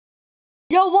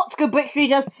Yo, what's good, Brick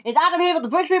Streeters? It's Adam here with the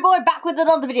Brick Street Boy, back with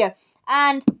another video.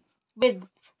 And with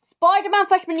Spider-Man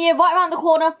freshman year right around the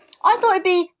corner, I thought it'd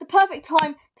be the perfect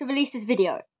time to release this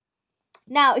video.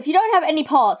 Now, if you don't have any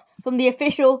parts from the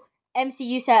official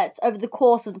MCU sets over the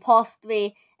course of the past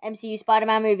 3 MCU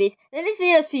Spider-Man movies, then this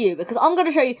video is for you, because I'm going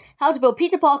to show you how to build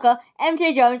Peter Parker,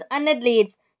 MJ Jones, and Ned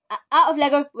Leeds out of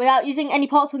Lego without using any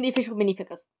parts from the official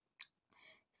minifigures.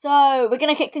 So, we're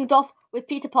going to kick things off with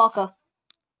Peter Parker.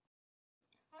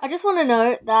 I just want to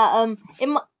note that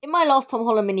in my last Tom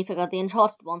Holland minifigure, the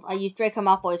Uncharted ones, I used Draco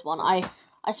Malfoy's one. I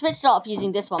switched it up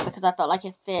using this one because I felt like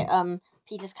it fit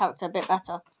Peter's character a bit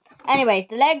better. Anyways,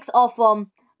 the legs are from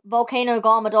Volcano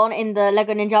Garmadon in the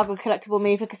Lego Ninjago collectible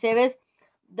minifigure series.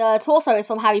 The torso is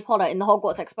from Harry Potter in the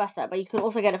Hogwarts Express set, but you can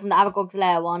also get it from the Aragog's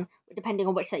Lair one, depending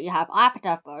on which set you have. I happen to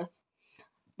have both.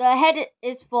 The head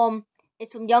is from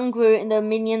Young Gru in the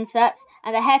Minion sets,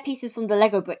 and the hairpiece is from the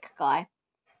Lego Brick guy.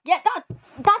 Yeah,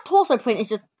 that torso print is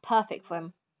just perfect for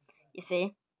him, you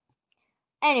see.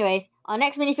 Anyways, our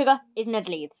next minifigure is Ned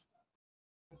Leeds.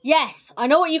 Yes, I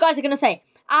know what you guys are going to say.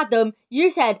 Adam,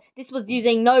 you said this was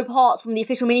using no parts from the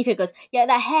official minifigures, yet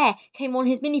that hair came on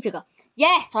his minifigure.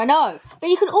 Yes, I know,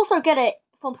 but you can also get it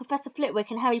from Professor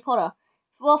Flitwick in Harry Potter.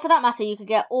 Well, for that matter, you could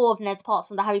get all of Ned's parts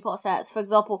from the Harry Potter sets. For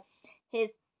example, his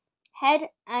head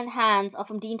and hands are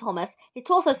from Dean Thomas. His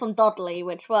torso is from Dudley,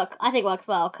 which I think works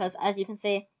well, because as you can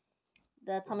see,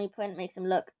 the tummy print makes him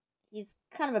look, he's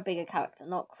kind of a bigger character,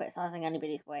 not criticizing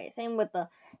anybody's weight. Same with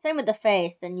the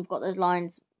face, then you've got those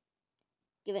lines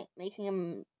making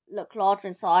him look larger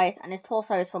in size, and his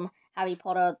torso is from Harry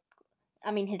Potter.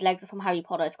 I mean, his legs are from Harry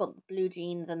Potter. It's got the blue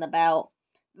jeans and the belt.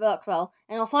 It works well.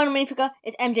 And our final minifigure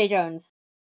is MJ Jones.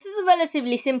 This is a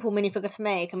relatively simple minifigure to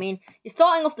make. I mean, you're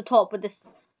starting off the top with this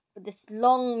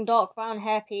long dark brown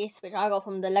hairpiece, which I got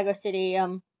from the Lego City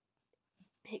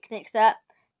picnic set.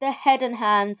 The head and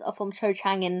hands are from Cho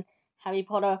Chang in Harry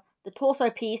Potter. The torso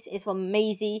piece is from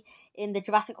Maisie in the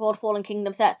Jurassic World Fallen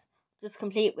Kingdom sets, just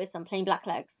complete with some plain black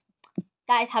legs.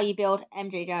 That is how you build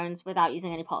MJ Jones without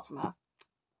using any parts from her.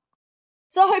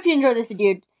 So I hope you enjoyed this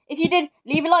video. If you did,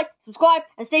 leave a like, subscribe,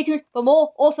 and stay tuned for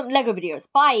more awesome Lego videos.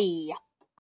 Bye!